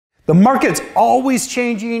The market's always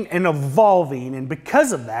changing and evolving, and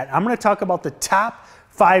because of that, I'm going to talk about the top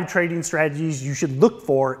 5 trading strategies you should look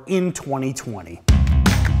for in 2020.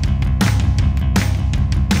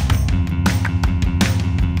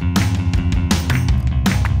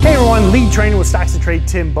 Hey everyone, lead trainer with StocksToTrade,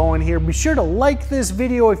 Tim Bohen here. Be sure to like this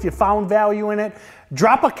video if you found value in it.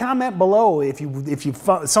 Drop a comment below if you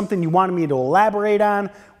found something you wanted me to elaborate on.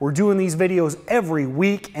 We're doing these videos every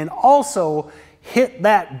week, and also hit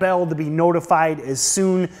that bell to be notified as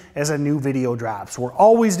soon as a new video drops. We're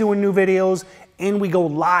always doing new videos and we go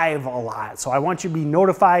live a lot. So I want you to be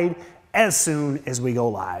notified as soon as we go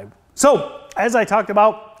live. So as I talked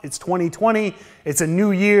about, it's 2020, it's a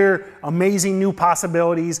new year, amazing new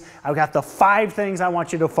possibilities. I've got the 5 things I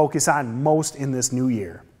want you to focus on most in this new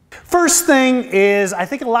year. First thing is, I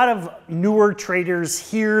think a lot of newer traders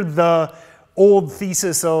hear the old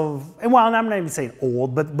thesis of, and well, I'm not even saying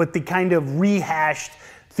old, but the kind of rehashed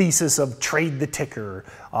thesis of trade the ticker.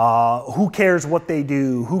 Who cares what they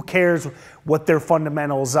do? Who cares what their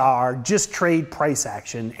fundamentals are? Just trade price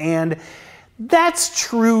action. And that's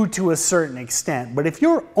true to a certain extent, but if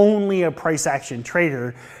you're only a price action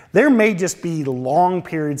trader, there may just be long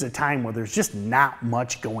periods of time where there's just not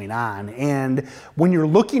much going on. And when you're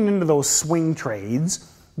looking into those swing trades,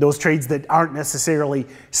 those trades that aren't necessarily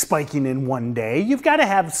spiking in one day, you've got to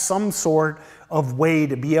have some sort of way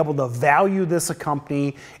to be able to value this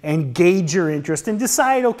company and gauge your interest and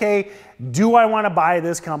decide, okay, do I want to buy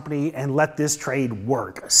this company and let this trade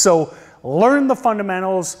work? So learn the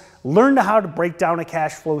fundamentals, learn how to break down a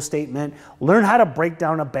cash flow statement, learn how to break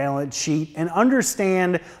down a balance sheet, and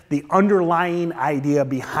understand the underlying idea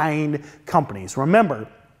behind companies. Remember,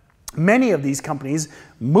 many of these companies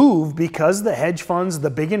move because the hedge funds, the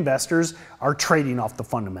big investors, are trading off the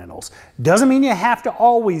fundamentals. Doesn't mean you have to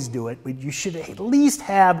always do it, but you should at least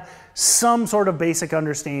have some sort of basic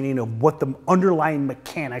understanding of what the underlying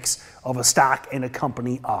mechanics of a stock and a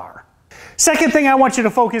company are. Second thing I want you to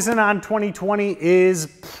focus in on 2020 is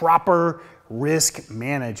proper risk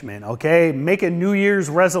management, okay? Make a New Year's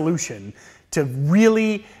resolution to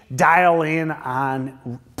really dial in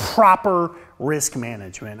on proper risk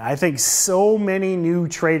management. I think so many new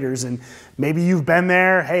traders, and maybe you've been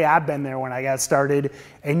there, hey, I've been there when I got started,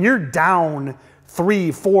 and you're down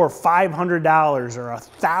 $300, $400, $500 or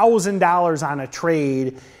 $1,000 on a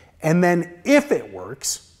trade, and then if it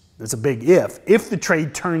works, it's a big if the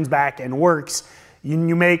trade turns back and works, you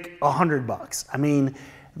make $100. I mean,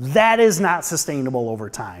 that is not sustainable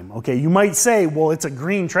over time. Okay, you might say, well, it's a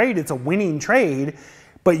green trade, it's a winning trade,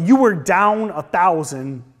 but you were down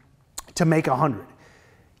 1,000 to make 100.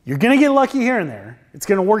 You're gonna get lucky here and there. It's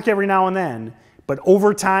gonna work every now and then, but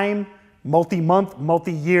over time, multi-month,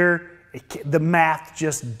 multi-year, the math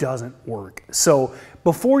just doesn't work. So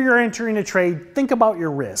before you're entering a trade, think about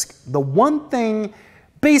your risk. The one thing,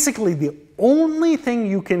 basically the only thing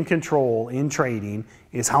you can control in trading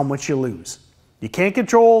is how much you lose. You can't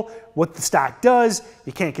control what the stock does.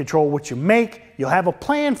 You can't control what you make. You'll have a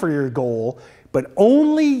plan for your goal, but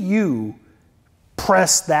only you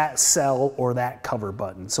press that sell or that cover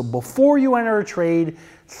button. So before you enter a trade,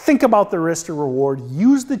 think about the risk to reward.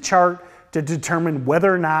 Use the chart to determine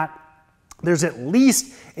whether or not there's at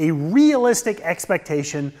least a realistic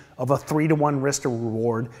expectation of a 3-to-1 risk to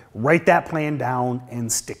reward. Write that plan down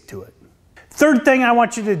and stick to it. Third thing I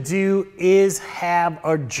want you to do is have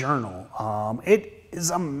a journal. It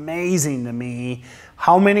is amazing to me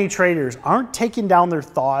how many traders aren't taking down their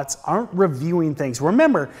thoughts, aren't reviewing things.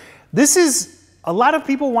 Remember, this is, a lot of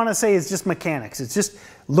people want to say it's just mechanics. It's just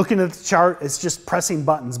looking at the chart, it's just pressing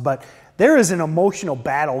buttons, but there is an emotional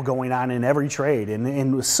battle going on in every trade,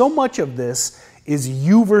 and so much of this is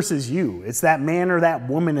you versus you. It's that man or that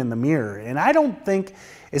woman in the mirror, and I don't think,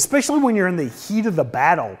 especially when you're in the heat of the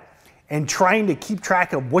battle and trying to keep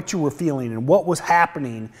track of what you were feeling and what was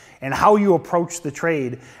happening and how you approach the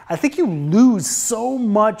trade, I think you lose so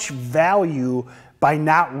much value by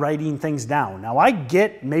not writing things down. Now I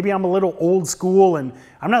get, maybe I'm a little old school, and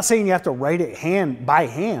I'm not saying you have to write it by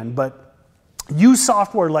hand, but use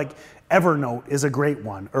software like Evernote is a great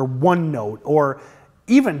one, or OneNote, or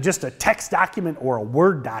even just a text document or a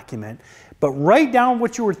Word document. But write down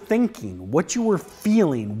what you were thinking, what you were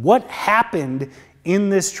feeling, what happened in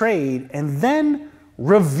this trade, and then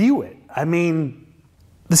review it. I mean,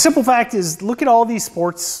 the simple fact is, look at all these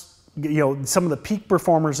sports, some of the peak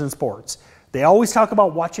performers in sports. They always talk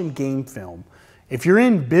about watching game film. If you're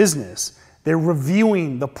in business, they're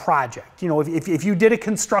reviewing the project. If you did a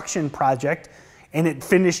construction project and it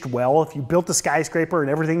finished well, if you built a skyscraper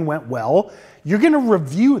and everything went well, you're going to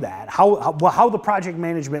review that, how the project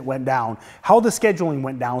management went down, how the scheduling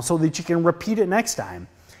went down, so that you can repeat it next time.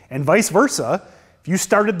 And vice versa, if you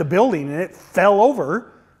started the building and it fell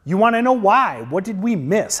over, you want to know why. What did we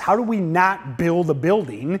miss? How do we not build a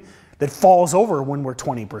building that falls over when we're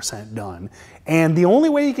 20% done? And the only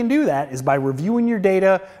way you can do that is by reviewing your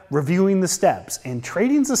data, reviewing the steps. And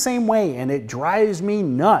trading's the same way, and it drives me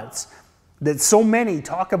nuts that so many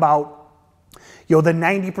talk about, you know, the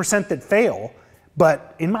 90% that fail.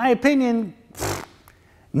 But in my opinion,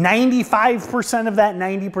 95% of that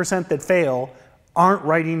 90% that fail aren't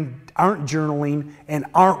writing, aren't journaling, and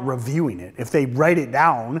aren't reviewing it. If they write it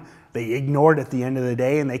down, they ignore it at the end of the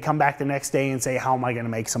day, and they come back the next day and say, how am I going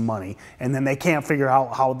to make some money? And then they can't figure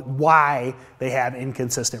out why they have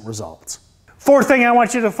inconsistent results. Fourth thing I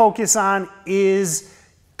want you to focus on is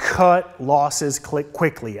cut losses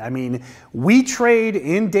quickly. I mean, we trade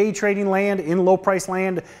in day trading land, in low price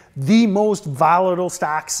land, the most volatile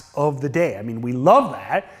stocks of the day. I mean, we love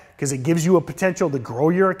that because it gives you a potential to grow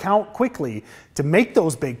your account quickly, to make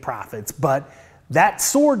those big profits. But that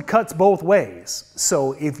sword cuts both ways.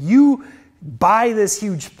 So if you buy this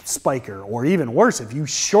huge spiker, or even worse, if you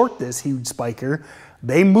short this huge spiker,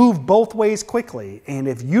 they move both ways quickly. And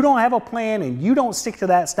if you don't have a plan and you don't stick to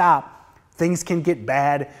that stop, things can get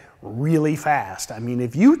bad really fast. I mean,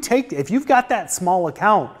 if you've got that small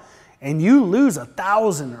account and you lose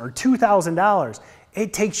 $1,000 or $2,000,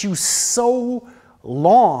 it takes you so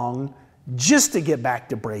long just to get back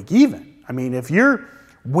to break even. I mean, if you're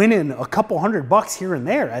winning a couple $100 here and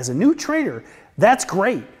there as a new trader, that's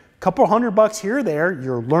great. A couple $100 here or there,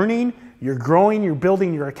 you're learning, you're growing, you're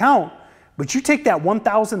building your account. But you take that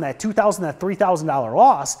 $1,000, that $2,000, that $3,000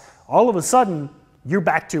 loss, all of a sudden, you're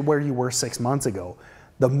back to where you were 6 months ago.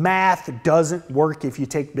 The math doesn't work if you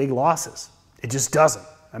take big losses. It just doesn't.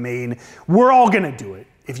 I mean, we're all going to do it.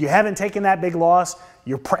 If you haven't taken that big loss,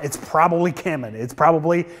 it's probably coming. It's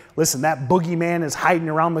probably, listen, that boogeyman is hiding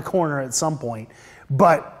around the corner at some point.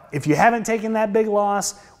 But if you haven't taken that big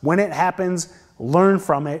loss, when it happens, learn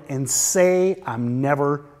from it and say, I'm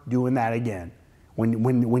never doing that again.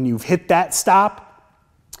 When you've hit that stop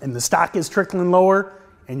and the stock is trickling lower,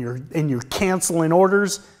 and you're canceling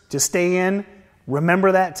orders to stay in,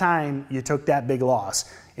 remember that time you took that big loss.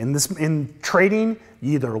 In trading,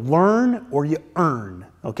 you either learn or you earn,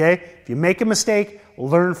 okay? If you make a mistake,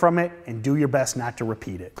 learn from it and do your best not to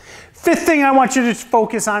repeat it. Fifth thing I want you to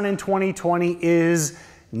focus on in 2020 is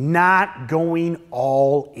not going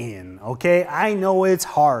all in, okay? I know it's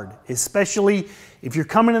hard, especially if you're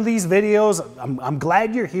coming to these videos. I'm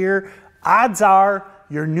glad you're here. Odds are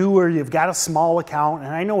you're new or you've got a small account,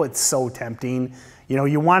 and I know it's so tempting. You know,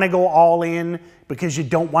 you want to go all in because you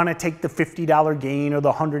don't want to take the $50 gain or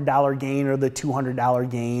the $100 gain or the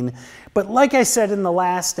 $200 gain. But like I said in the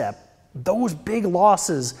last step, those big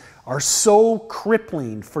losses are so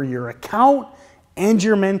crippling for your account and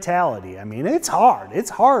your mentality. I mean, it's hard. It's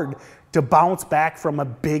hard to bounce back from a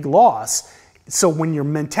big loss. So when your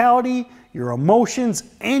mentality, your emotions,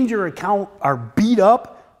 and your account are beat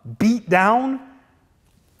up, beat down,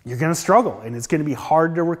 you're going to struggle, and it's going to be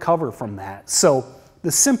hard to recover from that. So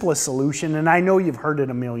the simplest solution, and I know you've heard it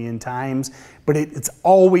a million times, but it's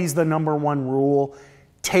always the number one rule: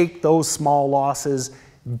 take those small losses.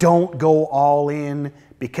 Don't go all in,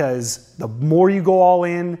 because the more you go all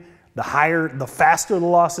in, the faster the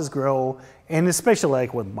losses grow. And especially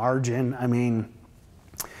like with margin, I mean,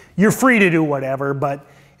 you're free to do whatever, but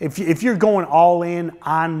if you're going all in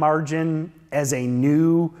on margin as a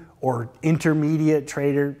new or intermediate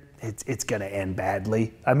trader, it's going to end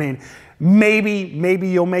badly. I mean, maybe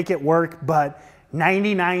you'll make it work, but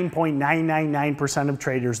 99.999% of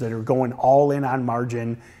traders that are going all in on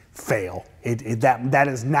margin fail. That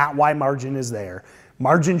is not why margin is there.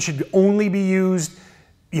 Margin should only be used,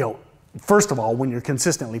 you know, first of all, when you're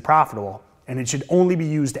consistently profitable, and it should only be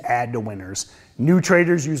used to add to winners. New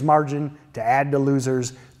traders use margin to add to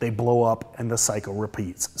losers. They blow up and the cycle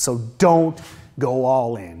repeats. So don't go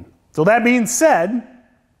all in. So that being said,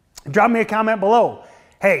 drop me a comment below.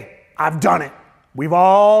 Hey, I've done it. We've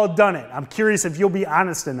all done it. I'm curious if you'll be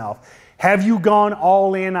honest enough. Have you gone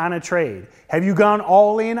all in on a trade? Have you gone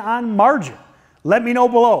all in on margin? Let me know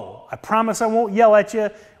below. I promise I won't yell at you.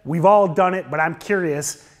 We've all done it, but I'm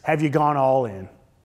curious, have you gone all in?